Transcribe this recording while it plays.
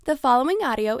The following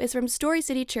audio is from Story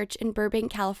City Church in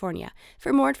Burbank, California.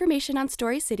 For more information on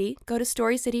Story City, go to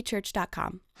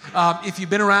storycitychurch.com. If you've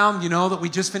been around, you know that we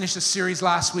just finished a series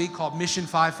last week called Mission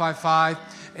 555,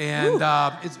 and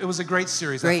it was a great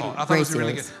series, I thought. I thought it was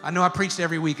really good. I know I preached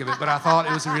every week of it, but I thought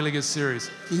it was a really good series.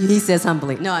 He says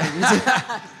humbly. No,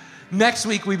 Next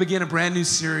week, we begin a brand new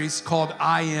series called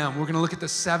I Am. We're going to look at the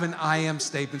 7 I Am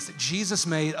statements that Jesus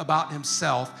made about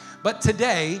himself. But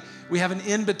today, we have an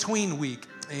in-between week.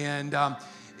 And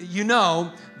you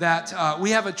know that we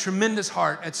have a tremendous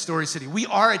heart at Story City. We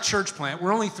are a church plant.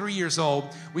 We're only 3 years old.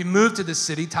 We moved to this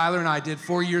city. Tyler and I did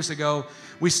 4 years ago.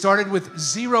 We started with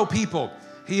 0 people,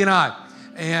 he and I.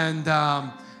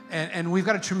 And we've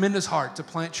got a tremendous heart to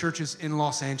plant churches in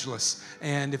Los Angeles.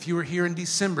 And if you were here in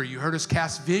December, you heard us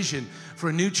cast vision for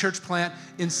a new church plant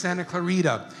in Santa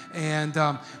Clarita.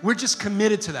 And we're just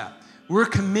committed to that. We're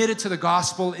committed to the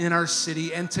gospel in our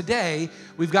city, and today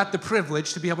we've got the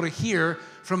privilege to be able to hear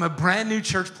from a brand new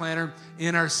church planter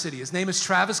in our city. His name is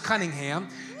Travis Cunningham.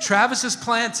 Travis is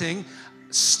planting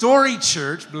Story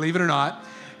Church, believe it or not,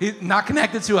 he's not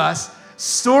connected to us,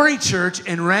 Story Church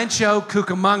in Rancho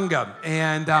Cucamonga.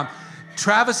 And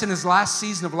Travis, in his last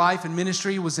season of life and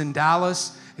ministry, was in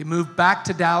Dallas. He moved back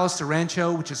to Dallas, to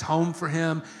Rancho, which is home for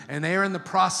him, and they are in the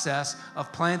process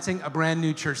of planting a brand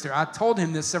new church there. I told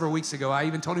him this several weeks ago. I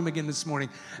even told him again this morning.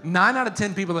 9 out of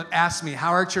 10 people that ask me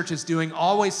how our church is doing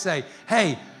always say,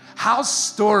 hey, how's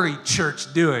Story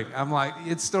Church doing? I'm like,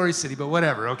 it's Story City, but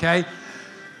whatever, okay?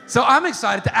 So I'm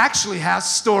excited to actually have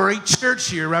Story Church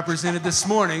here represented this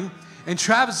morning. And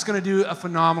Travis is going to do a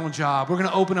phenomenal job. We're going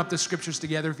to open up the scriptures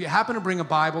together. If you happen to bring a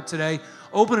Bible today,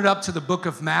 open it up to the book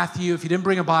of Matthew. If you didn't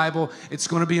bring a Bible, it's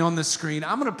going to be on the screen.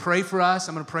 I'm going to pray for us.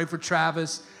 I'm going to pray for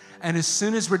Travis. And as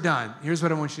soon as we're done, here's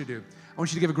what I want you to do. I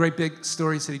want you to give a great big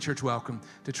Story City Church welcome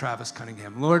to Travis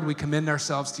Cunningham. Lord, we commend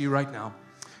ourselves to you right now.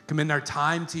 Commend our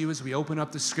time to you as we open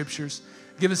up the scriptures.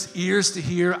 Give us ears to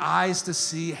hear, eyes to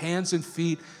see, hands and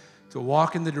feet to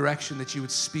walk in the direction that you would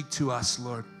speak to us,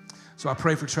 Lord. So I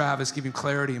pray for Travis, give him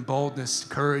clarity and boldness,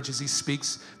 courage as he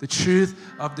speaks the truth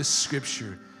of the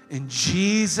scripture. In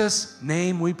Jesus'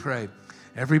 name we pray.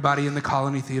 Everybody in the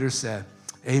Colony Theater said,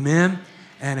 amen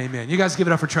and amen. You guys give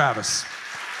it up for Travis.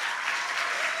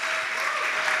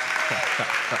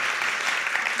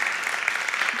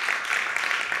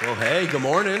 Well, hey, good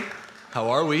morning. How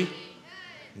are we?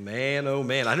 Man, oh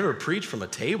man, I never preached from a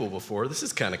table before. This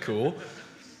is kind of cool.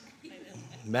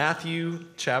 Matthew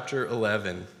chapter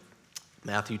 11.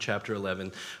 Matthew chapter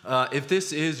 11. If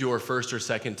this is your first or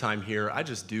second time here, I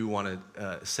just do want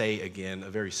to say again a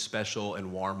very special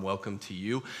and warm welcome to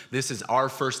you. This is our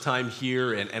first time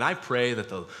here, and I pray that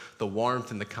the warmth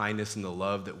and the kindness and the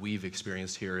love that we've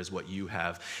experienced here is what you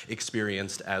have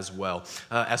experienced as well.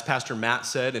 As Pastor Matt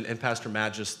said, and Pastor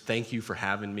Matt, just thank you for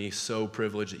having me. So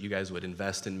privileged that you guys would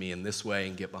invest in me in this way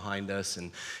and get behind us,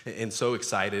 and so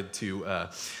excited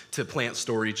to plant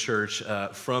Story Church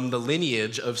from the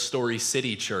lineage of Story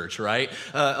City Church, right?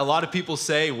 A lot of people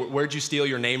say, where'd you steal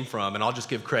your name from? And I'll just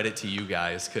give credit to you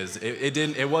guys, because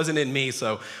it wasn't in me,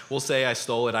 so we'll say I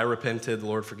stole it. I repented. The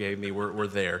Lord forgave me. We're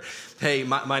there. Hey,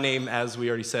 my name, as we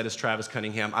already said, is Travis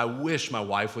Cunningham. I wish my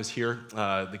wife was here.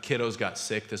 The kiddos got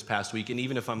sick this past week, and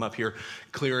even if I'm up here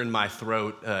clearing my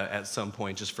throat at some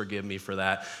point, just forgive me for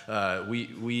that.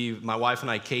 My wife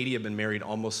and I, Katie, have been married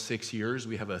almost 6 years.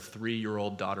 We have a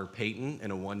 3-year-old daughter, Peyton,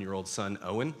 and a 1-year-old son,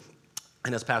 Owen.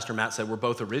 And as Pastor Matt said, we're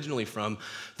both originally from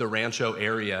the Rancho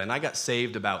area, and I got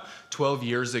saved about 12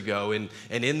 years ago, and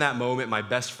in that moment, my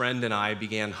best friend and I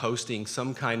began hosting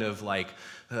some kind of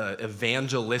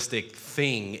evangelistic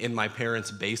thing in my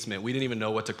parents' basement. We didn't even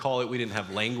know what to call it. We didn't have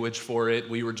language for it.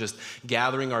 We were just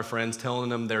gathering our friends, telling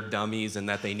them they're dummies and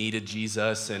that they needed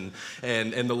Jesus, and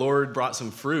the Lord brought some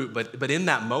fruit. But in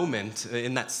that moment,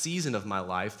 in that season of my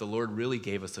life, the Lord really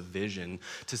gave us a vision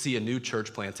to see a new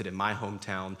church planted in my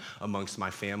hometown amongst my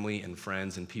family and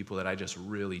friends and people that I just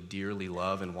really dearly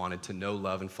love and wanted to know,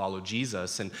 love, and follow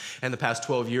Jesus. And the past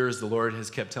 12 years, the Lord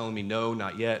has kept telling me, no,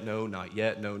 not yet, no, not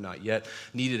yet, no, not yet.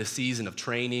 Needed a season of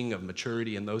training, of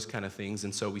maturity, and those kind of things.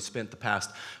 And so we spent the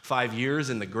past 5 years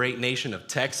in the great nation of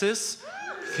Texas.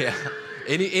 Yeah.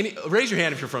 Raise your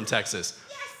hand if you're from Texas.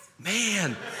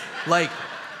 Yes. Man,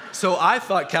 so I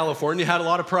thought California had a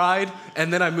lot of pride,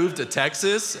 and then I moved to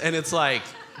Texas, and it's like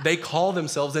they call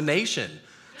themselves a nation.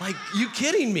 Like, you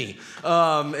kidding me?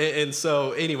 And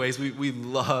so anyways, we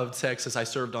love Texas. I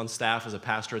served on staff as a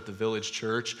pastor at the Village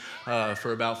Church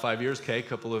for about 5 years. Okay, a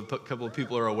couple of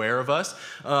people are aware of us.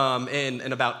 And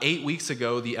about 8 weeks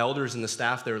ago, the elders and the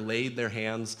staff there laid their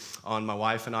hands on my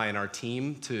wife and I and our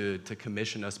team to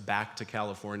commission us back to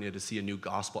California to see a new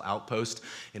gospel outpost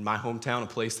in my hometown, a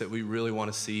place that we really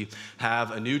want to see have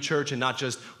a new church, and not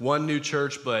just one new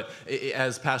church, but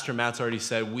as Pastor Matt's already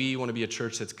said, we want to be a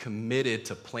church that's committed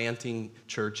to planting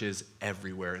churches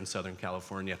everywhere in Southern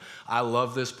California. I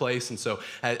love this place, and so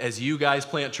as you guys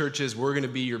plant churches, we're going to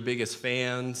be your biggest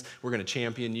fans. We're going to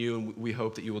champion you, and we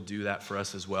hope that you will do that for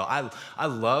us as well. I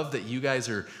love that you guys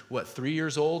are, 3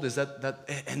 years old? Is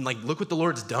that? And like, look what the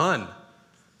Lord's done.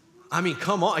 I mean,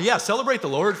 come on. Yeah, celebrate the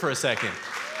Lord for a second.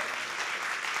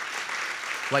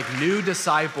 Like new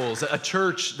disciples, a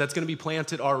church that's going to be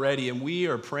planted already, and we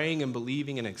are praying and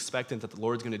believing and expectant that the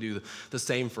Lord's going to do the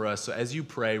same for us. So as you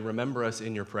pray, remember us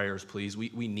in your prayers, please.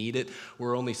 We need it.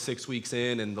 We're only 6 weeks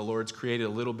in, and the Lord's created a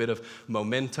little bit of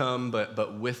momentum,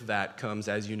 but with that comes,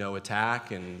 as you know,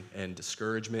 attack and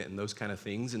discouragement and those kind of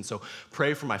things. And so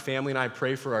pray for my family and I,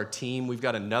 pray for our team. We've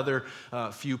got another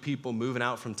few people moving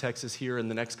out from Texas here in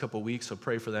the next couple weeks, so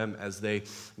pray for them as they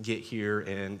get here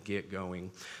and get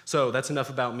going. So that's enough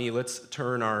about me. Let's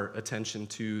turn our attention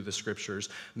to the scriptures.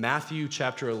 Matthew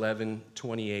chapter 11,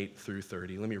 28 through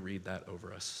 30. Let me read that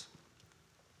over us.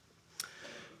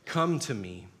 Come to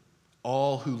me,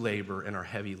 all who labor and are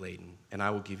heavy laden, and I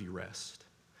will give you rest.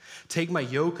 Take my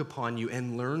yoke upon you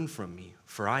and learn from me,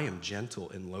 for I am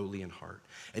gentle and lowly in heart,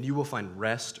 and you will find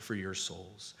rest for your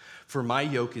souls. For my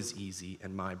yoke is easy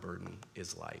and my burden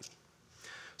is light.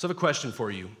 So I have a question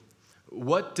for you.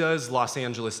 What does Los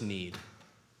Angeles need?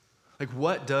 Like,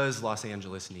 what does Los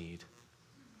Angeles need?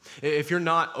 If you're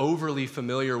not overly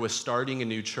familiar with starting a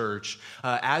new church,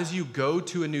 as you go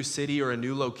to a new city or a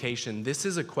new location, this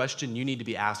is a question you need to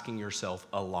be asking yourself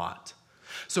a lot.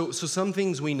 So some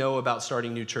things we know about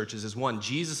starting new churches is, one,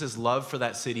 Jesus' love for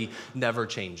that city never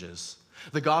changes.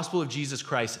 The gospel of Jesus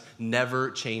Christ never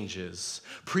changes.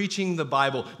 Preaching the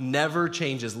Bible never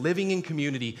changes. Living in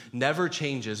community never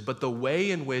changes. But the way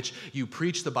in which you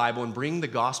preach the Bible and bring the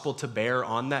gospel to bear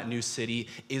on that new city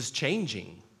is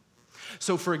changing.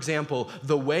 So, for example,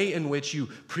 the way in which you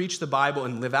preach the Bible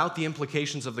and live out the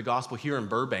implications of the gospel here in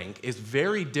Burbank is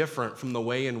very different from the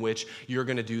way in which you're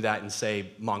going to do that in,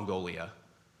 say, Mongolia.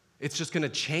 It's just going to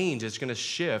change. It's going to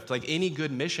shift. Like any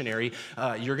good missionary,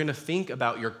 you're going to think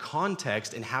about your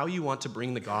context and how you want to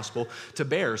bring the gospel to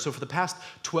bear. So for the past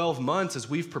 12 months, as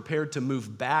we've prepared to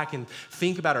move back and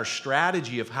think about our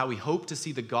strategy of how we hope to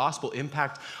see the gospel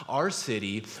impact our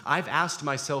city, I've asked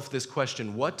myself this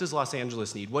question: what does Los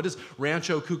Angeles need? What does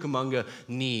Rancho Cucamonga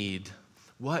need?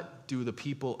 What do the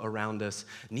people around us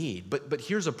need? But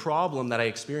here's a problem that I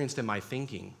experienced in my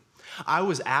thinking. I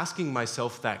was asking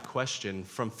myself that question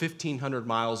from 1,500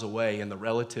 miles away in the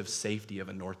relative safety of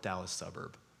a North Dallas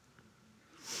suburb.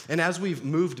 And as we've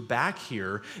moved back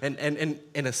here and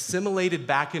assimilated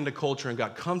back into culture and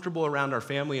got comfortable around our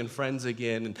family and friends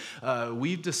again,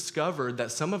 we've discovered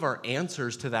that some of our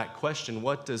answers to that question,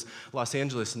 what does Los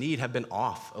Angeles need, have been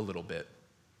off a little bit.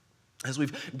 As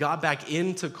we've got back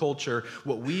into culture,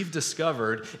 what we've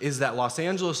discovered is that Los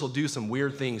Angeles will do some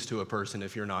weird things to a person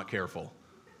if you're not careful.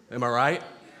 Am I right?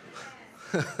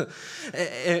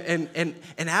 and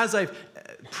as I've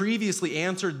previously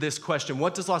answered this question,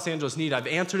 what does Los Angeles need? I've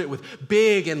answered it with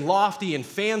big and lofty and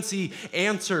fancy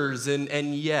answers,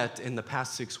 and yet in the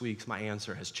past 6 weeks, my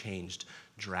answer has changed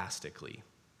drastically.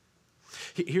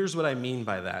 Here's what I mean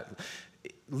by that.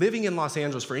 Living in Los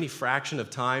Angeles for any fraction of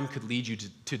time could lead you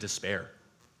to despair,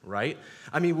 right?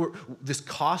 I mean, this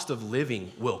cost of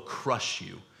living will crush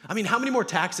you. I mean, how many more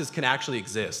taxes can actually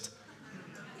exist?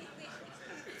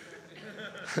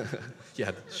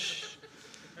 Yeah.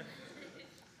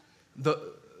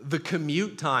 The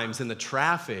commute times and the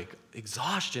traffic,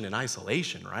 exhaustion and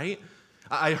isolation, right?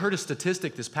 I heard a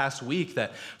statistic this past week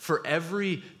that for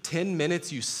every 10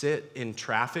 minutes you sit in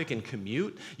traffic and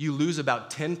commute, you lose about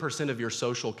 10% of your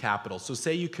social capital. So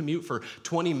say you commute for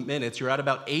 20 minutes, you're at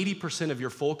about 80% of your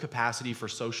full capacity for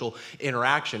social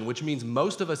interaction, which means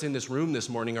most of us in this room this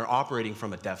morning are operating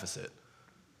from a deficit.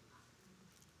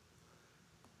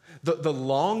 The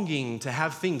longing to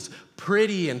have things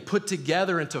pretty and put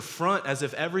together and to front as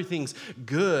if everything's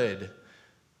good.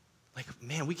 Like,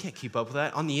 man, we can't keep up with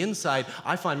that. On the inside,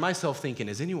 I find myself thinking,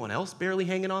 is anyone else barely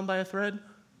hanging on by a thread?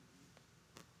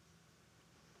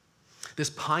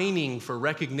 This pining for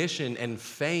recognition and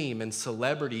fame and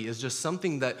celebrity is just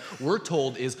something that we're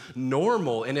told is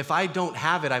normal. And if I don't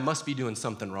have it, I must be doing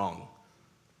something wrong.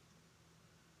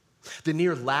 The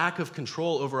near lack of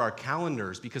control over our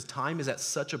calendars because time is at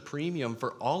such a premium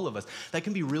for all of us. That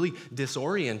can be really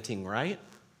disorienting, right?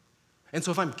 And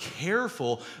so if I'm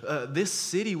careful, this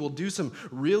city will do some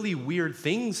really weird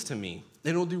things to me.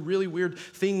 And it'll do really weird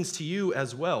things to you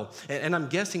as well. And I'm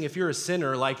guessing if you're a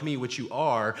sinner like me, which you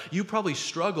are, you probably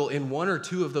struggle in one or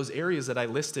two of those areas that I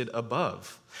listed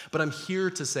above. But I'm here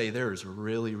to say there is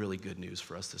really, really good news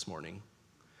for us this morning.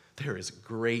 There is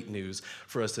great news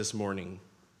for us this morning.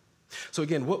 So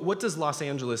again, what does Los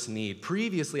Angeles need?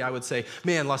 Previously, I would say,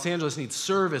 man, Los Angeles needs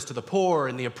service to the poor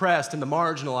and the oppressed and the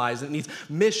marginalized. It needs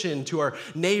mission to our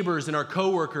neighbors and our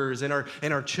coworkers and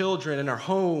our children and our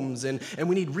homes. And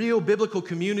we need real biblical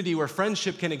community where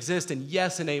friendship can exist. And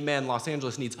yes and amen, Los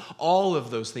Angeles needs all of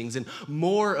those things and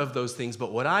more of those things.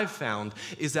 But what I've found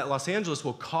is that Los Angeles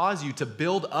will cause you to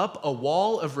build up a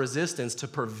wall of resistance to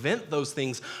prevent those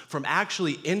things from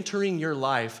actually entering your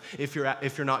life if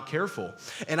you're not careful.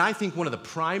 And I think one of the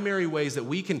primary ways that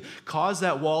we can cause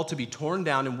that wall to be torn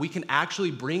down and we can actually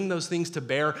bring those things to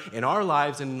bear in our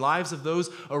lives and in the lives of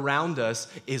those around us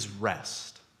is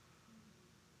rest.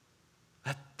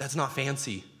 That's not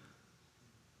fancy.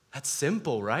 That's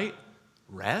simple, right?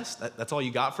 Rest? That's all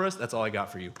you got for us? That's all I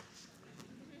got for you.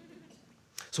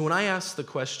 So when I ask the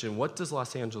question, what does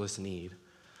Los Angeles need?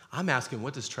 I'm asking,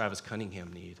 what does Travis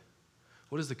Cunningham need?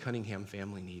 What does the Cunningham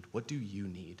family need? What do you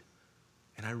need?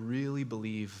 And I really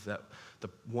believe that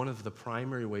one of the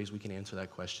primary ways we can answer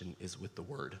that question is with the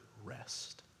word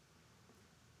rest.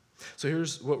 So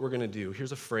here's what we're going to do.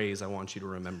 Here's a phrase I want you to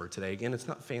remember today. Again, it's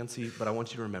not fancy, but I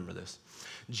want you to remember this.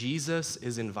 Jesus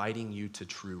is inviting you to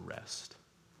true rest.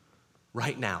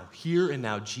 Right now, here and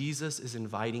now, Jesus is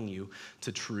inviting you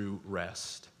to true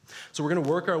rest. So we're going to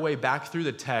work our way back through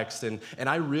the text, and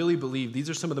I really believe these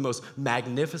are some of the most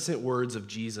magnificent words of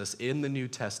Jesus in the New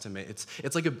Testament.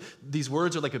 It's like these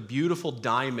words are like a beautiful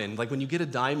diamond. Like when you get a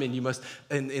diamond, you must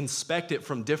inspect it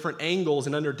from different angles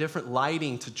and under different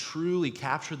lighting to truly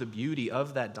capture the beauty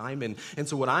of that diamond. And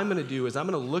so what I'm going to do is I'm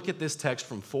going to look at this text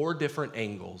from 4 different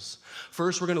angles.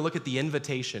 First, we're going to look at the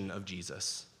invitation of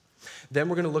Jesus. Then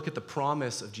we're going to look at the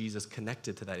promise of Jesus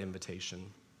connected to that invitation.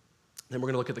 Then we're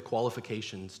going to look at the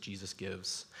qualifications Jesus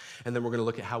gives. And then we're going to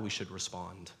look at how we should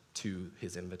respond to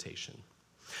his invitation.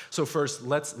 So first,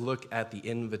 let's look at the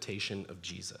invitation of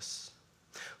Jesus.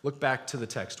 Look back to the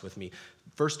text with me.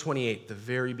 Verse 28, the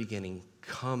very beginning,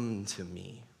 come to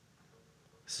me.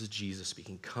 This is Jesus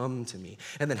speaking, come to me.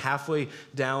 And then halfway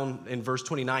down in verse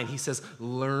 29, he says,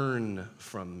 learn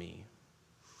from me.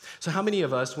 So how many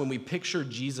of us, when we picture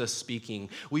Jesus speaking,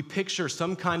 we picture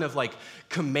some kind of like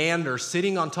commander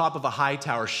sitting on top of a high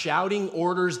tower, shouting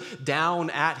orders down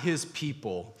at his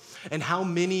people? And how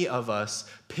many of us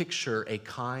picture a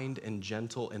kind and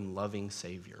gentle and loving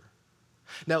Savior?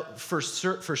 Now, for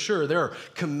sure, there are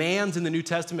commands in the New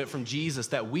Testament from Jesus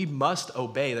that we must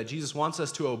obey, that Jesus wants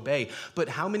us to obey. But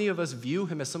how many of us view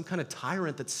him as some kind of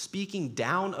tyrant that's speaking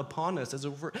down upon us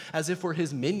as if we're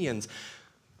his minions?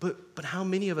 But how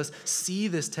many of us see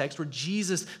this text where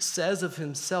Jesus says of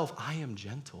himself, I am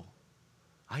gentle,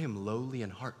 I am lowly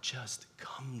in heart, just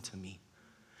come to me.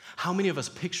 How many of us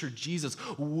picture Jesus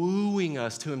wooing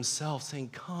us to himself, saying,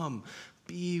 come,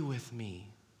 be with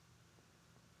me?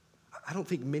 I don't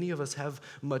think many of us have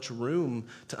much room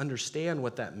to understand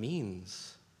what that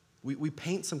means. We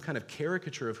paint some kind of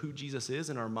caricature of who Jesus is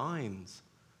in our minds.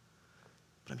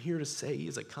 But I'm here to say he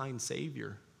is a kind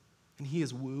Savior. And he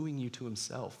is wooing you to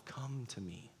himself. Come to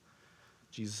me,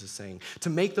 Jesus is saying.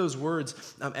 To make those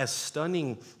words as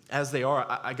stunning as they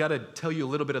are, I got to tell you a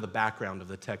little bit of the background of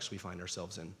the text we find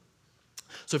ourselves in.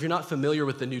 So if you're not familiar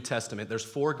with the New Testament, there's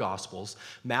 4 Gospels,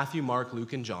 Matthew, Mark,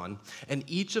 Luke, and John. And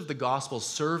each of the Gospels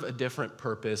serve a different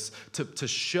purpose to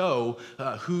show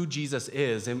who Jesus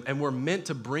is. And we're meant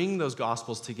to bring those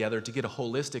Gospels together to get a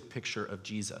holistic picture of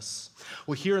Jesus.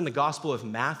 Well, here in the Gospel of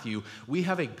Matthew, we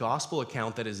have a Gospel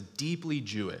account that is deeply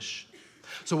Jewish.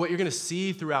 So what you're going to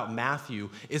see throughout Matthew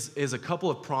is a couple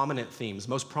of prominent themes.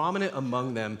 Most prominent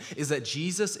among them is that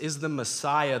Jesus is the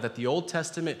Messiah that the Old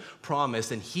Testament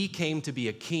promised, and he came to be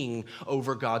a king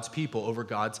over God's people, over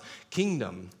God's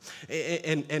kingdom.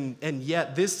 And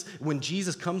yet when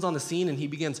Jesus comes on the scene and he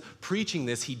begins preaching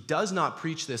this, he does not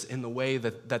preach this in the way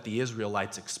that the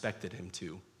Israelites expected him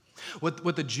to.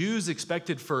 What the Jews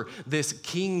expected for this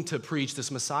king to preach,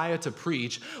 this Messiah to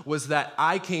preach, was that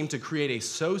I came to create a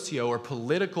socio or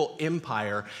political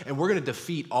empire, and we're going to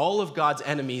defeat all of God's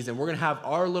enemies, and we're going to have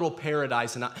our little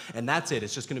paradise, and that's it.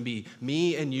 It's just going to be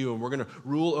me and you, and we're going to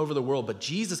rule over the world. But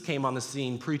Jesus came on the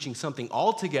scene preaching something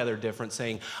altogether different,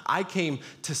 saying, I came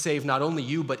to save not only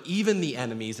you, but even the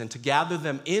enemies, and to gather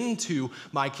them into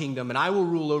my kingdom, and I will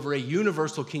rule over a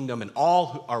universal kingdom, and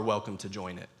all are welcome to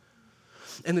join it.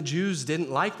 And the Jews didn't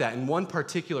like that. And one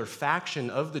particular faction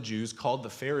of the Jews, called the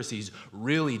Pharisees,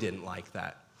 really didn't like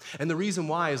that. And the reason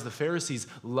why is the Pharisees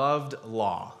loved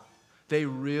law. They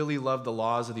really loved the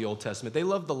laws of the Old Testament. They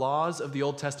loved the laws of the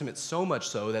Old Testament so much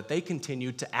so that they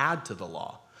continued to add to the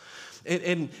law.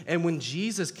 And when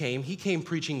Jesus came, he came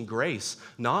preaching grace,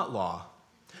 not law.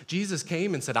 Jesus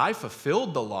came and said, I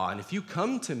fulfilled the law, and if you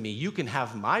come to me, you can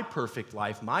have my perfect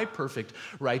life, my perfect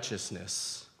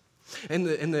righteousness. And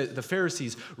the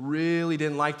Pharisees really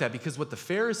didn't like that, because what the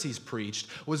Pharisees preached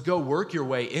was go work your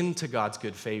way into God's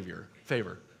good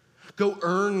favor. Go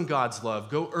earn God's love.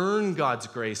 Go earn God's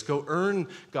grace. Go earn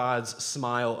God's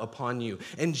smile upon you.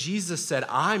 And Jesus said,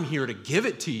 I'm here to give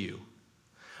it to you.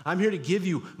 I'm here to give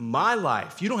you my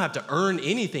life. You don't have to earn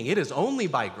anything. It is only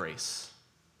by grace.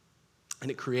 And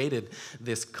it created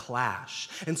this clash.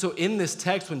 And so in this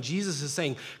text, when Jesus is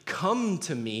saying, come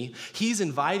to me, he's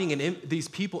inviting these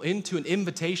people into an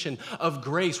invitation of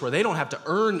grace where they don't have to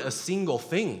earn a single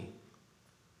thing.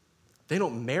 They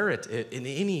don't merit it in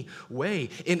any way.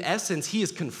 In essence, he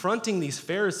is confronting these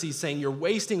Pharisees, saying, you're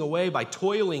wasting away by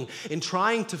toiling and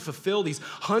trying to fulfill these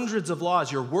hundreds of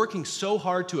laws. You're working so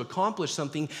hard to accomplish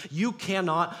something you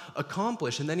cannot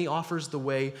accomplish. And then he offers the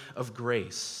way of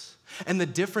grace. And the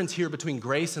difference here between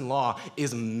grace and law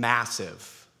is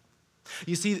massive.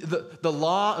 You see, the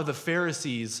law of the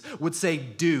Pharisees would say,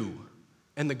 do,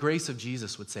 and the grace of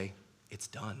Jesus would say, it's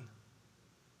done.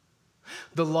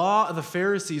 The law of the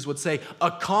Pharisees would say,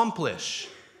 accomplish,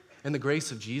 and the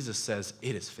grace of Jesus says,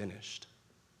 it is finished.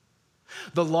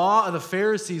 The law of the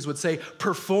Pharisees would say,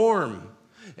 perform,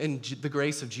 and the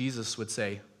grace of Jesus would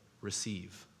say,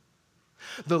 receive.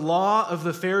 The law of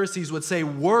the Pharisees would say,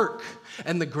 work,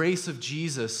 and the grace of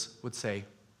Jesus would say,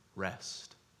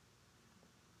 rest.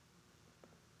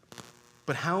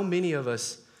 But how many of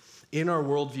us in our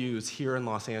worldviews here in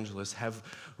Los Angeles have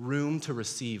room to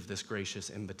receive this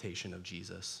gracious invitation of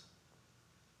Jesus?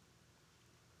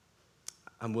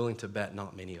 I'm willing to bet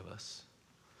not many of us.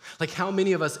 Like, how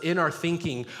many of us in our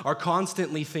thinking are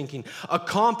constantly thinking,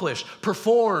 accomplish,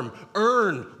 perform,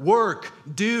 earn, work,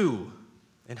 do?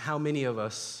 And how many of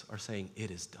us are saying, it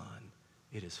is done,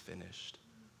 it is finished,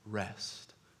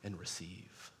 rest and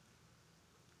receive?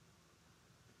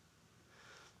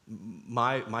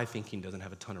 My thinking doesn't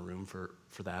have a ton of room for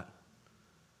that,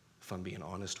 if I'm being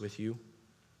honest with you.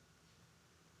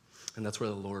 And that's where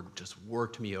the Lord just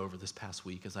worked me over this past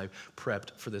week as I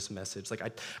prepped for this message. Like,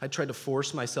 I tried to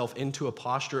force myself into a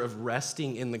posture of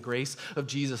resting in the grace of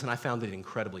Jesus, and I found it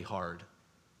incredibly hard.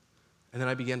 And then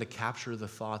I began to capture the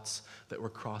thoughts that were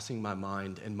crossing my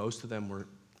mind, and most of them were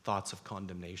thoughts of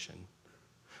condemnation.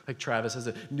 Like Travis, as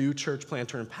a new church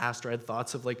planter and pastor, I had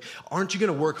thoughts of like, aren't you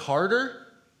going to work harder?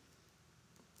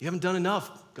 You haven't done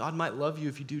enough. God might love you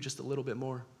if you do just a little bit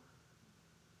more.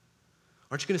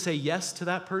 Aren't you going to say yes to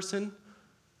that person?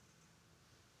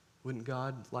 Wouldn't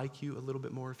God like you a little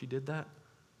bit more if you did that?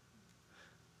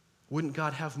 Wouldn't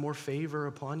God have more favor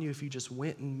upon you if you just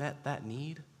went and met that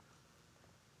need?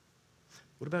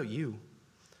 What about you?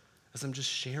 As I'm just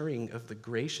sharing of the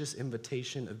gracious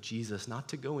invitation of Jesus, not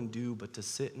to go and do, but to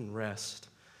sit and rest,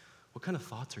 what kind of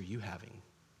thoughts are you having?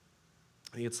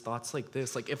 I mean, it's thoughts like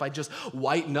this, like if I just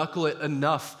white knuckle it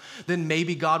enough, then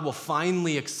maybe God will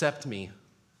finally accept me.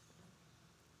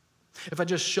 If I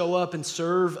just show up and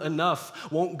serve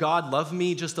enough, won't God love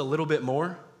me just a little bit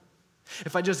more?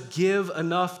 If I just give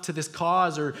enough to this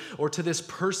cause or to this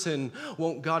person,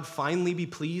 won't God finally be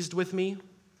pleased with me?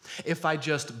 If I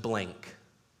just blank,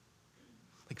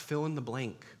 like fill in the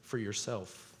blank for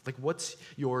yourself. Like, what's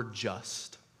your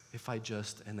just? If I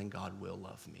just, and then God will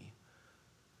love me.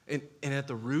 And at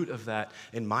the root of that,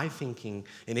 in my thinking,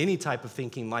 in any type of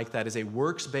thinking like that, is a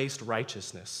works-based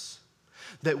righteousness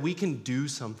that we can do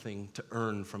something to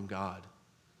earn from God.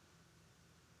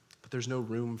 But there's no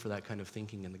room for that kind of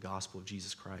thinking in the gospel of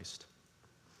Jesus Christ.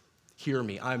 Hear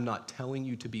me, I'm not telling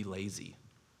you to be lazy.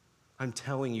 I'm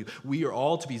telling you, we are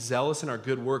all to be zealous in our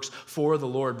good works for the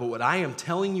Lord, but what I am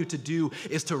telling you to do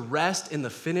is to rest in the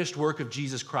finished work of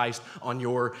Jesus Christ on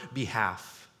your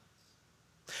behalf.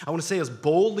 I want to say as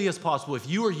boldly as possible, if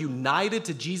you are united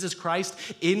to Jesus Christ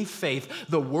in faith,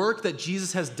 the work that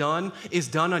Jesus has done is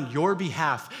done on your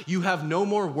behalf. You have no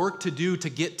more work to do to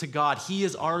get to God. He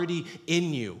is already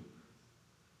in you.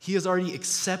 He has already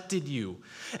accepted you.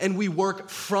 And we work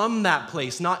from that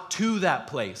place, not to that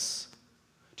place.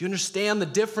 Do you understand the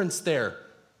difference there?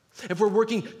 If we're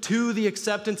working to the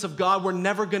acceptance of God, we're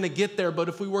never going to get there. But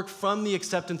if we work from the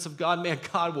acceptance of God, man,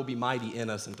 God will be mighty in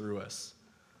us and through us.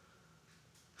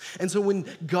 And so when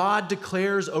God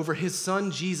declares over his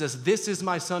son Jesus, this is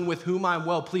my son with whom I am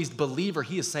well pleased, believer,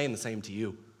 he is saying the same to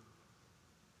you.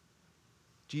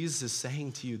 Jesus is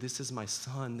saying to you, this is my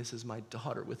son, this is my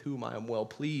daughter with whom I am well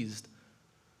pleased.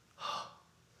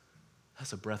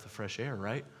 That's a breath of fresh air,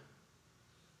 right?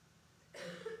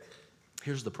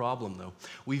 Here's the problem, though.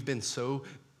 We've been so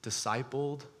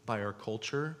discipled by our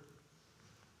culture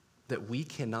that we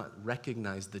cannot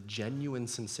recognize the genuine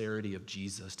sincerity of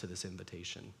Jesus to this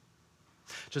invitation.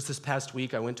 Just this past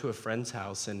week, I went to a friend's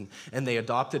house, and they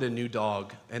adopted a new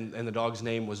dog, and the dog's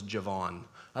name was Javon.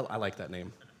 I like that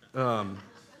name.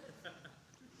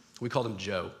 We called him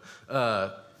Joe.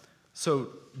 So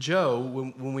Joe,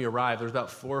 when we arrived, there was about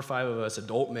 4 or 5 of us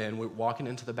adult men walking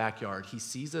into the backyard. He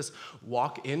sees us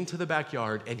walk into the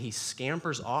backyard, and he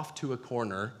scampers off to a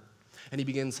corner, and he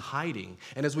begins hiding.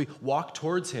 And as we walk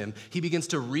towards him, he begins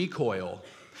to recoil.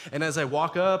 And as I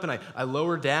walk up and I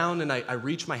lower down and I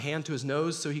reach my hand to his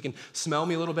nose so he can smell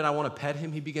me a little bit, I want to pet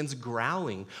him, he begins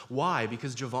growling. Why?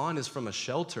 Because Javon is from a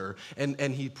shelter, and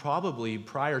he probably,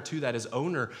 prior to that, his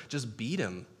owner just beat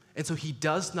him. And so he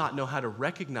does not know how to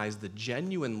recognize the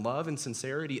genuine love and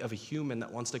sincerity of a human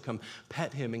that wants to come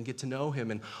pet him and get to know him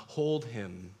and hold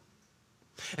him.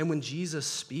 And when Jesus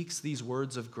speaks these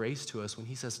words of grace to us, when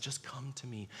he says, just come to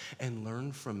me and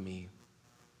learn from me,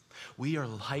 we are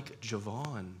like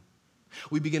Javon.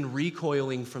 We begin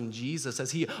recoiling from Jesus.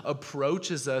 As he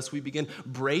approaches us, we begin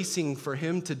bracing for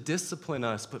him to discipline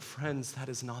us. But friends, that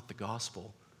is not the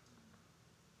gospel.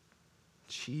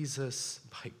 Jesus,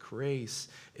 by grace,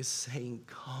 is saying,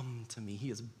 come to me.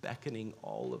 He is beckoning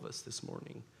all of us this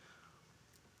morning.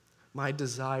 My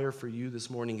desire for you this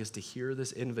morning is to hear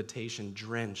this invitation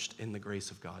drenched in the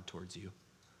grace of God towards you.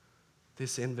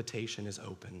 This invitation is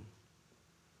open.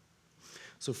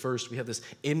 So first, we have this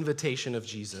invitation of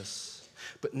Jesus.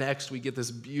 But next, we get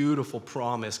this beautiful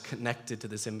promise connected to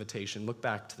this invitation. Look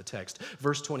back to the text.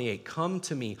 Verse 28, come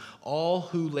to me, all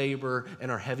who labor and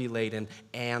are heavy laden,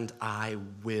 and I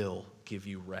will give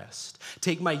you rest.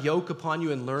 Take my yoke upon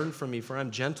you and learn from me, for I'm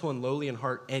gentle and lowly in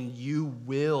heart, and you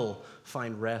will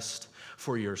find rest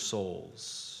for your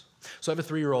souls. So I have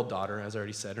a 3-year-old daughter, as I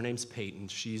already said. Her name's Peyton.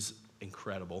 She's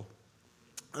incredible.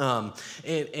 And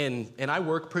I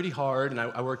work pretty hard, and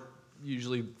I work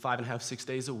usually 5.5, 6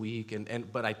 days a week,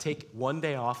 but I take 1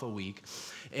 day off a week,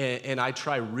 and I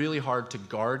try really hard to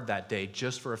guard that day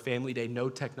just for a family day, no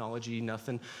technology,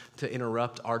 nothing to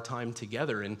interrupt our time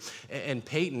together. And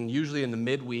Peyton, usually in the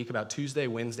midweek, about Tuesday,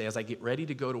 Wednesday, as I get ready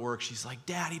to go to work, she's like,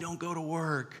 Daddy, don't go to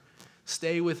work.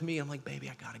 Stay with me. I'm like, baby,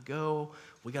 I gotta go.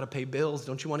 We gotta pay bills.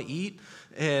 Don't you want to eat?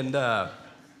 And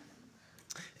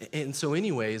so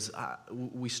anyways,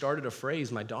 we started a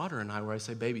phrase, my daughter and I, where I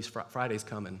say, baby, Friday's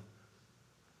coming.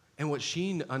 And what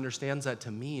she understands that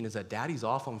to mean is that Daddy's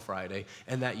off on Friday,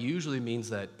 and that usually means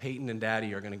that Peyton and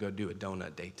Daddy are going to go do a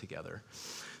donut date together.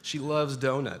 She loves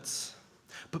donuts.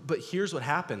 But here's what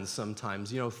happens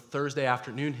sometimes. Thursday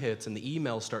afternoon hits, and the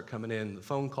emails start coming in, the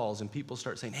phone calls, and people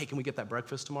start saying, hey, can we get that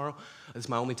breakfast tomorrow? It's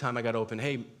my only time I got open.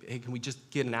 Hey, can we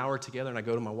just get an hour together? And I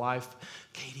go to my wife,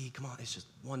 Katie, come on, it's just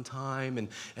one time. And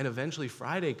eventually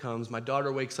Friday comes, my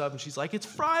daughter wakes up, and she's like, it's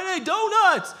Friday,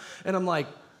 donuts! And I'm like,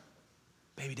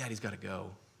 baby, Daddy's got to go.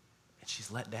 And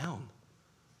she's let down.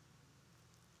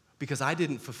 Because I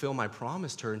didn't fulfill my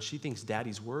promise to her, and she thinks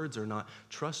Daddy's words are not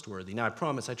trustworthy. Now, I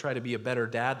promise I try to be a better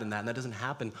dad than that, and that doesn't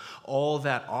happen all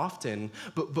that often.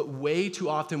 But way too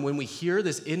often when we hear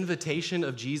this invitation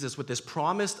of Jesus with this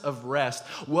promise of rest,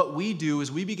 what we do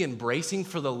is we begin bracing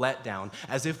for the letdown,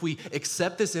 as if we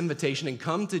accept this invitation and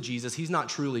come to Jesus, he's not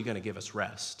truly going to give us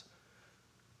rest.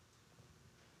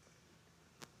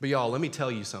 But y'all, let me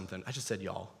tell you something. I just said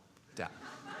y'all. Dad.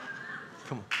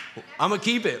 Come on. I'm going to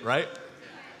keep it, right?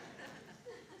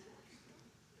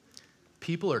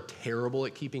 People are terrible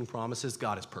at keeping promises.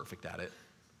 God is perfect at it.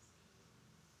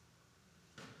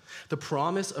 The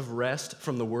promise of rest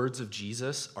from the words of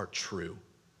Jesus are true.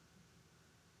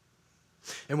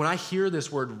 And when I hear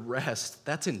this word rest,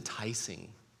 that's enticing.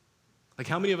 Like,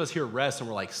 how many of us hear rest and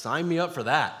we're like, sign me up for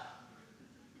that?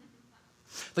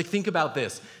 Like, think about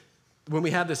this. When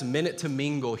we had this minute to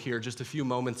mingle here just a few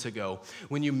moments ago,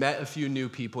 when you met a few new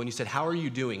people and you said, how are you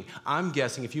doing? I'm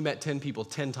guessing if you met 10 people,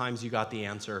 10 times you got the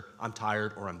answer, I'm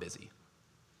tired or I'm busy.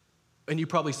 And you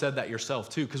probably said that yourself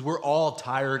too, because we're all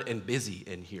tired and busy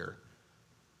in here.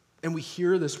 And we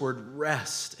hear this word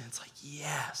rest, and it's like,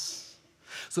 yes.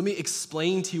 So let me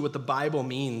explain to you what the Bible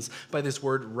means by this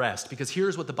word rest, because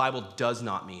here's what the Bible does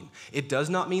not mean. It does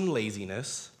not mean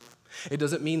laziness. It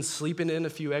doesn't mean sleeping in a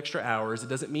few extra hours. It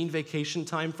doesn't mean vacation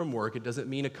time from work. It doesn't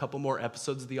mean a couple more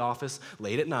episodes of The Office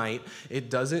late at night. It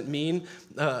doesn't mean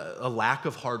a lack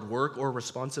of hard work or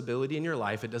responsibility in your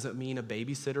life. It doesn't mean a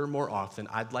babysitter more often.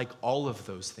 I'd like all of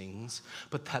those things,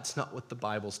 but that's not what the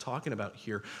Bible's talking about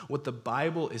here. What the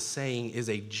Bible is saying is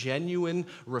a genuine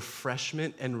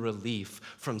refreshment and relief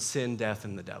from sin, death,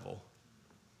 and the devil.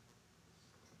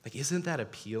 Like, isn't that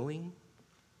appealing?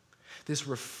 This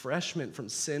refreshment from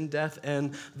sin, death,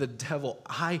 and the devil.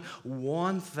 I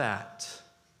want that.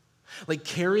 Like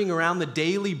carrying around the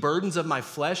daily burdens of my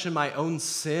flesh and my own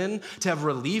sin, to have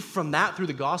relief from that through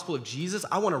the gospel of Jesus,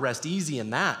 I want to rest easy in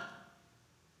that.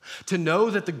 To know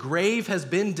that the grave has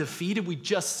been defeated, we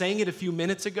just sang it a few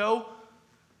minutes ago.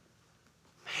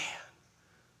 Man,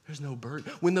 there's no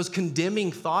burden. When those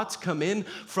condemning thoughts come in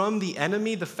from the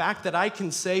enemy, the fact that I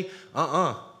can say,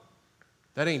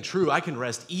 that ain't true. I can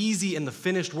rest easy in the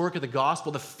finished work of the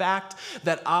gospel. The fact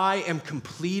that I am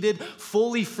completed,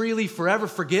 fully, freely, forever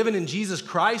forgiven in Jesus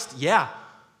Christ, yeah.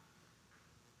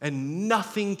 And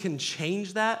nothing can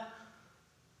change that.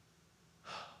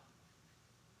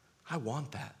 I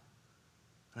want that.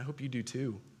 And I hope you do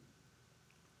too.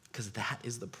 Because that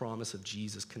is the promise of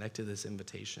Jesus connected to this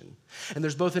invitation. And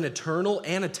there's both an eternal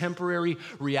and a temporary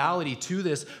reality to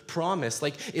this promise.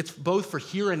 Like, it's both for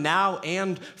here and now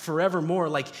and forevermore.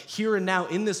 Like, here and now,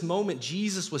 in this moment,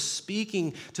 Jesus was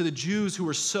speaking to the Jews who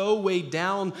were so weighed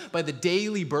down by the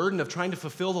daily burden of trying to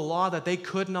fulfill the law that they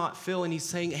could not fill. And he's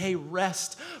saying, hey,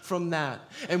 rest from that.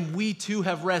 And we too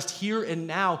have rest here and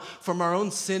now from our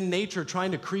own sin nature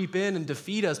trying to creep in and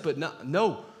defeat us. But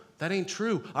no. That ain't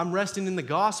true. I'm resting in the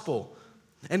gospel.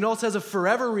 And it also has a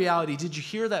forever reality. Did you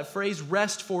hear that phrase,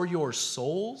 rest for your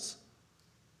souls?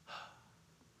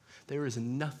 There is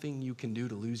nothing you can do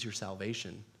to lose your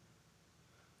salvation.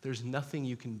 There's nothing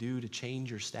you can do to change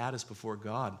your status before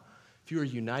God. If you are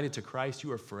united to Christ,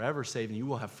 you are forever saved, and you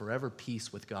will have forever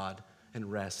peace with God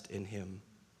and rest in Him.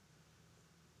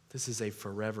 This is a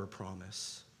forever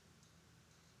promise.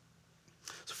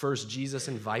 So first, Jesus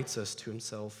invites us to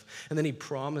himself, and then he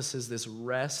promises this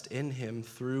rest in him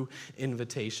through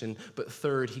invitation. But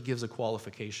third, he gives a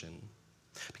qualification.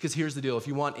 Because here's the deal. If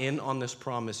you want in on this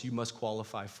promise, you must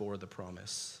qualify for the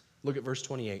promise. Look at verse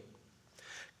 28.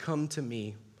 Come to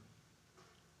me,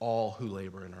 all who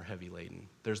labor and are heavy laden.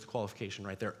 There's the qualification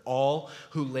right there. All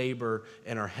who labor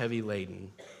and are heavy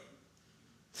laden.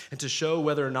 And to show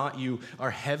whether or not you are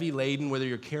heavy laden, whether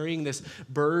you're carrying this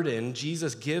burden,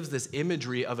 Jesus gives this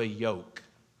imagery of a yoke.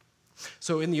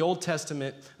 So in the Old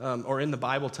Testament, or in the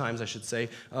Bible times, I should say,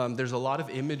 there's a lot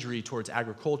of imagery towards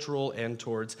agricultural and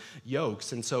towards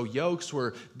yokes. And so yokes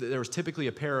there was typically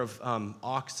a pair of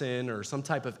oxen or some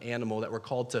type of animal that were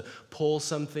called to pull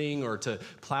something or to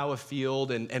plow a field,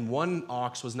 and one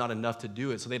ox was not enough to do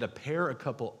it. So they had to pair a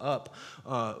couple up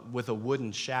with a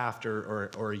wooden shaft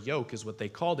or a yoke is what they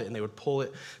called it, and they would pull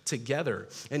it together.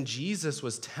 And Jesus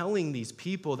was telling these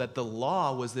people that the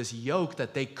law was this yoke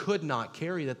that they could not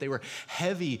carry, that they were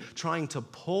heavy trying to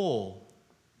pull.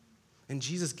 And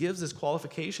Jesus gives this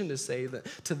qualification to say that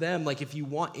to them, like, if you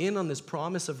want in on this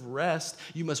promise of rest,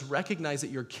 you must recognize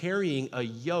that you're carrying a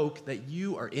yoke that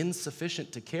you are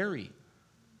insufficient to carry.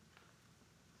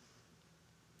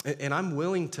 And I'm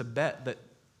willing to bet that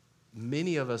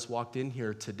many of us walked in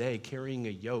here today carrying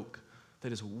a yoke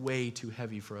that is way too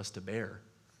heavy for us to bear.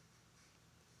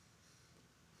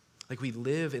 Like, we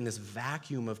live in this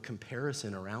vacuum of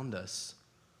comparison around us,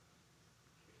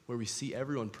 where we see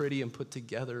everyone pretty and put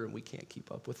together and we can't keep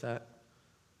up with that.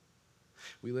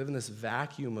 We live in this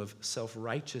vacuum of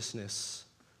self-righteousness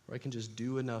where I can just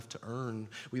do enough to earn.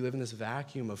 We live in this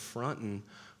vacuum of fronting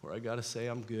where I got to say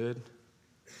I'm good,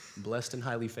 blessed and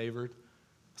highly favored.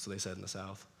 That's what they said in the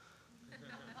South.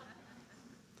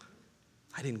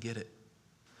 I didn't get it.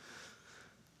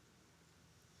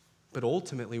 But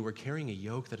ultimately, we're carrying a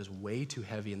yoke that is way too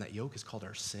heavy, and that yoke is called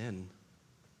our sin.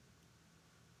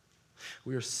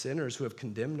 We are sinners who have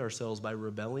condemned ourselves by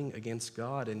rebelling against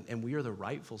God, and we are the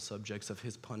rightful subjects of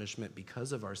his punishment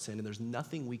because of our sin, and there's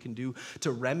nothing we can do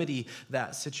to remedy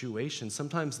that situation.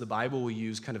 Sometimes the Bible will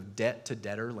use kind of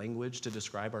debt-to-debtor language to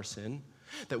describe our sin,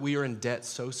 that we are in debt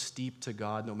so steep to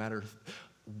God, no matter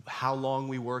how long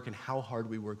we work and how hard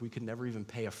we work. We could never even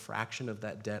pay a fraction of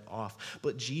that debt off.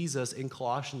 But Jesus in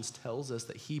Colossians tells us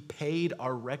that he paid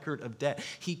our record of debt.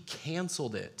 He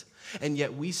canceled it. And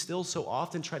yet we still so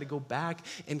often try to go back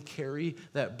and carry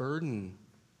that burden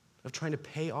of trying to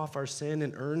pay off our sin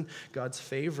and earn God's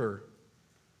favor.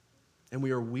 And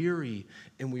we are weary,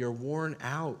 and we are worn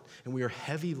out, and we are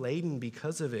heavy laden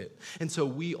because of it. And so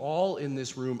we all in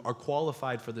this room are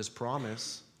qualified for this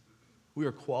promise. We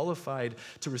are qualified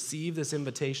to receive this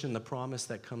invitation and the promise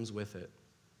that comes with it.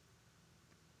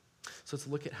 So let's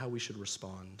look at how we should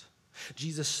respond.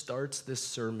 Jesus starts this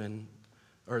sermon,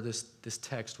 or this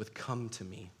text, with "Come to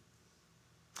me."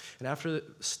 And after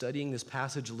studying this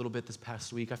passage a little bit this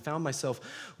past week, I found myself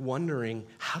wondering,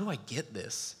 how do I get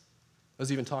this? I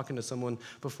was even talking to someone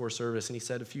before service, and he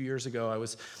said a few years ago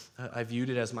I viewed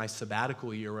it as my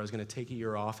sabbatical year, where I was going to take a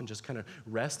year off and just kind of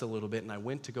rest a little bit, and I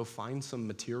went to go find some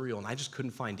material, and I just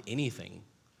couldn't find anything.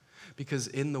 Because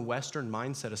in the Western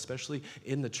mindset, especially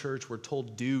in the church, we're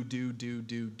told do,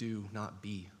 not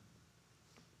be.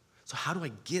 So how do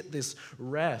I get this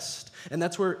rest? And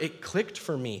that's where it clicked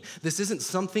for me. This isn't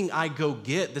something I go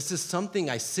get. This is something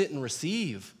I sit and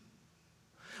receive.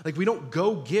 Like, we don't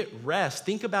go get rest.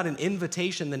 Think about an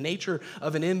invitation, the nature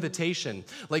of an invitation.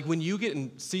 Like when you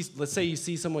let's say you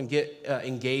see someone get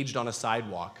engaged on a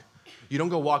sidewalk. You don't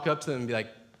go walk up to them and be like,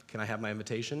 "Can I have my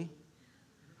invitation?"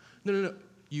 No.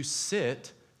 You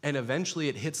sit, and eventually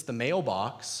it hits the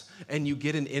mailbox, and you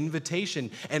get an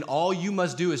invitation. And all you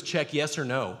must do is check yes or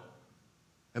no.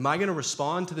 Am I going to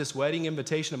respond to this wedding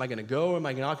invitation? Am I going to go? Am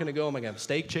I not going to go? Am I going to have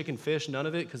steak, chicken, fish? None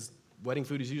of it, because wedding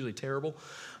food is usually terrible.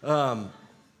 I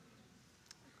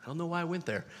don't know why I went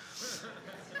there.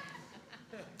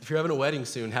 If you're having a wedding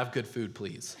soon, have good food,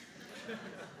 please.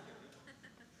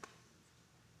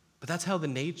 But that's how the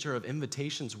nature of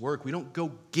invitations work. We don't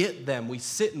go get them. We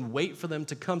sit and wait for them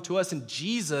to come to us. And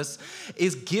Jesus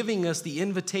is giving us the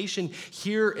invitation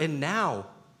here and now.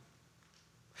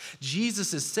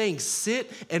 Jesus is saying,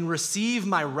 sit and receive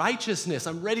my righteousness.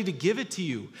 I'm ready to give it to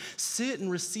you. Sit and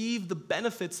receive the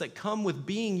benefits that come with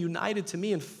being united to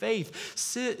me in faith.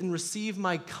 Sit and receive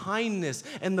my kindness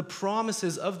and the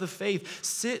promises of the faith.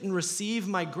 Sit and receive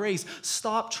my grace.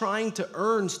 Stop trying to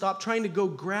earn. Stop trying to go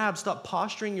grab. Stop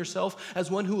posturing yourself as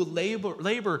one who will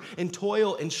labor and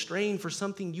toil and strain for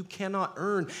something you cannot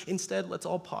earn. Instead, let's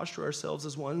all posture ourselves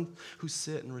as one who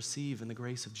sit and receive in the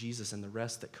grace of Jesus and the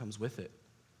rest that comes with it.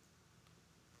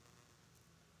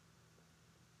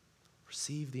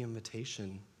 Receive the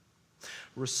invitation.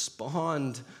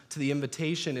 Respond to the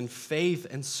invitation in faith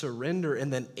and surrender,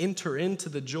 and then enter into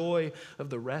the joy of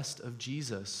the rest of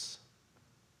Jesus.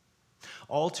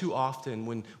 All too often,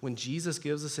 when Jesus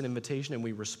gives us an invitation and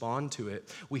we respond to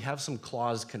it, we have some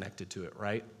clause connected to it,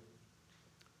 right?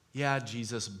 Yeah,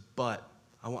 Jesus, but.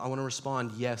 I want to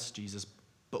respond, yes, Jesus,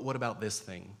 but what about this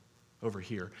thing over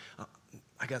here?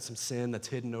 I got some sin that's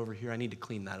hidden over here. I need to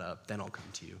clean that up. Then I'll come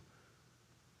to you.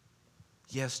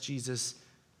 Yes, Jesus,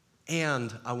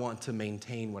 and I want to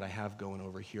maintain what I have going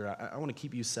over here. I want to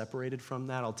keep you separated from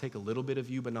that. I'll take a little bit of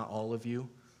you, but not all of you.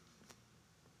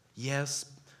 Yes,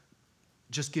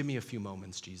 just give me a few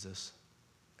moments, Jesus,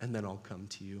 and then I'll come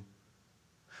to you.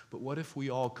 But what if we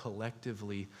all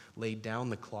collectively laid down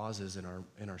the clauses in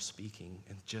our speaking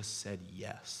and just said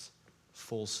yes,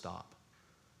 full stop?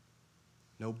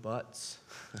 No buts,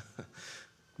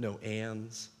 no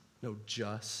ands, no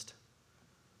just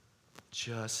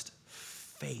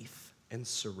faith and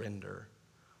surrender.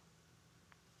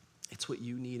 It's what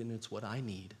you need and it's what I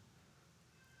need.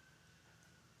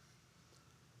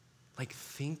 Like,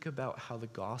 think about how the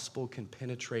gospel can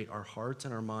penetrate our hearts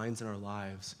and our minds and our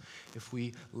lives if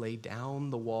we lay down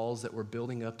the walls that we're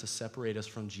building up to separate us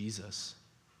from Jesus.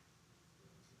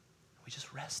 We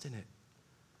just rest in it.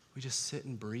 We just sit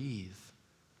and breathe.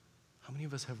 How many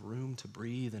of us have room to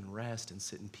breathe and rest and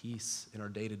sit in peace in our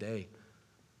day-to-day?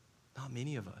 Not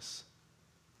many of us.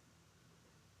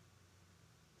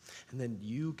 And then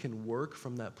you can work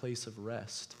from that place of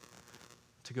rest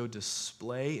to go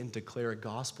display and declare a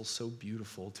gospel so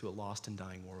beautiful to a lost and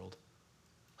dying world.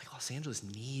 Like, Los Angeles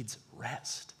needs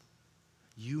rest.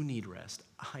 You need rest.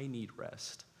 I need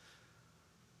rest.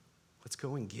 Let's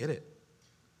go and get it.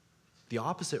 The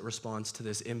opposite response to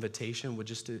this invitation would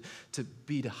just to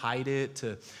be to hide it,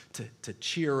 to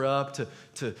cheer up,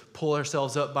 to pull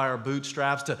ourselves up by our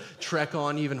bootstraps, to trek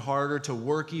on even harder, to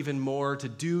work even more, to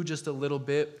do just a little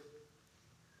bit.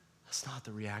 That's not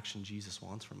the reaction Jesus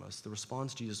wants from us. The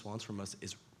response Jesus wants from us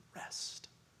is rest.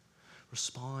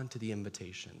 Respond to the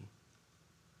invitation.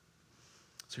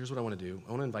 So here's what I want to do.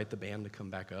 I want to invite the band to come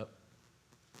back up.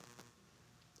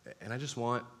 And I just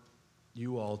want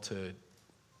you all to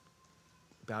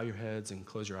bow your heads and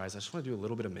close your eyes. I just want to do a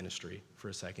little bit of ministry for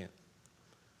a second.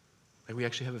 Like we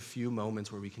actually have a few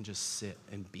moments where we can just sit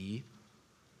and be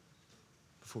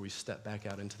before we step back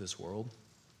out into this world.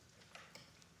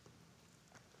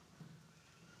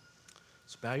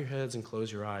 So bow your heads and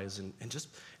close your eyes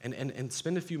and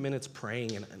spend a few minutes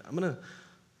praying. And I'm going to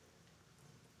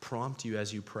prompt you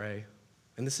as you pray.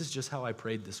 And this is just how I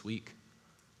prayed this week,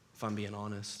 if I'm being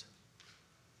honest.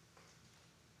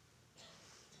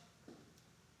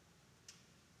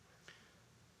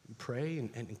 Pray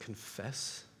and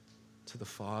confess to the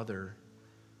Father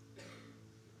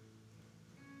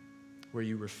where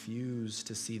you refuse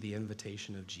to see the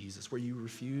invitation of Jesus, where you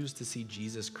refuse to see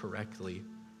Jesus correctly.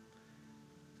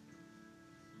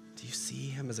 Do you see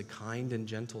him as a kind and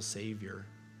gentle Savior?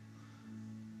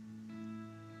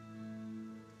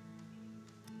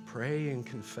 Pray and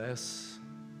confess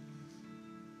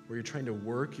where you're trying to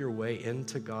work your way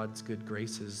into God's good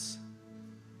graces.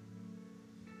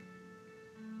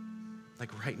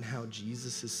 Like right now,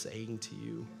 Jesus is saying to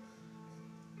you,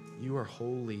 you are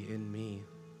holy in me.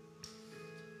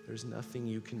 There's nothing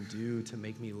you can do to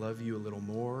make me love you a little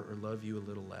more or love you a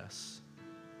little less.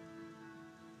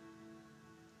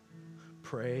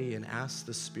 Pray and ask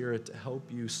the Spirit to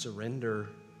help you surrender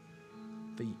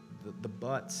the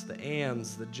buts, the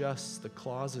ands, the justs, the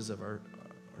clauses of our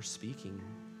speaking.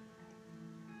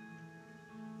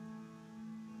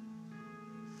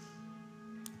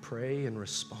 Pray and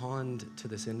respond to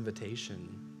this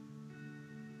invitation.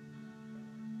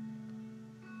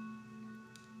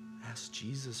 Ask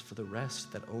Jesus for the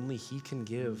rest that only he can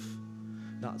give,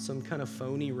 not some kind of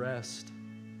phony rest,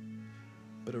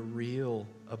 but a real,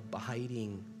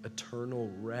 abiding, eternal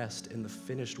rest in the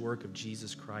finished work of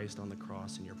Jesus Christ on the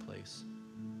cross in your place.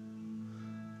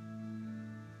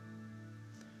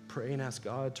 Pray and ask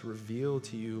God to reveal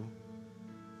to you,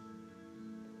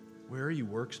 where are you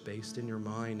works-based in your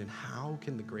mind, and how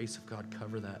can the grace of God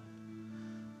cover that?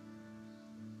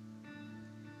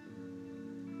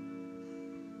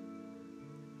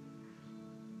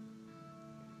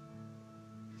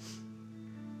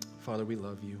 Father, we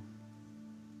love you.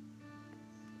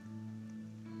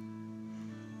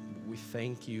 We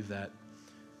thank you that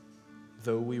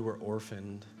though we were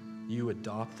orphaned, you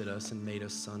adopted us and made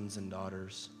us sons and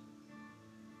daughters.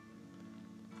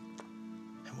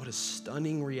 And what a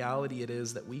stunning reality it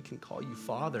is that we can call you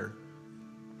Father.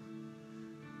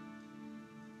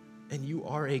 And you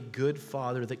are a good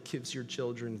Father that gives your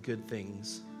children good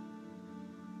things.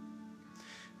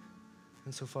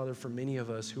 And so, Father, for many of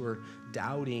us who are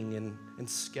doubting and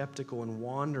skeptical and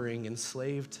wandering,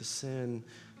 enslaved to sin,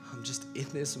 just in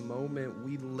this moment,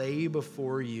 we lay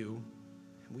before you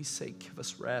and we say, give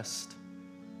us rest.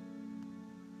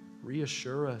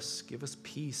 Reassure us, give us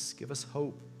peace, give us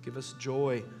hope, give us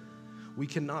joy. We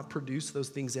cannot produce those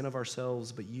things in of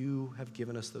ourselves, but you have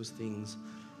given us those things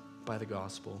by the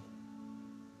gospel.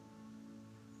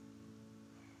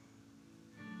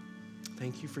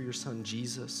 Thank you for your Son,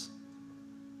 Jesus.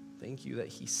 Thank you that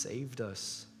he saved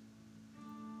us.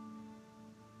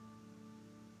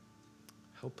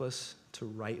 Help us to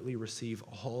rightly receive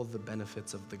all the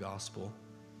benefits of the gospel.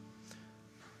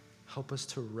 Help us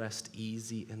to rest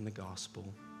easy in the gospel.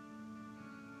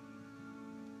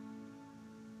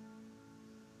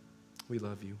 We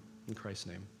love you. In Christ's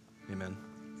name, amen.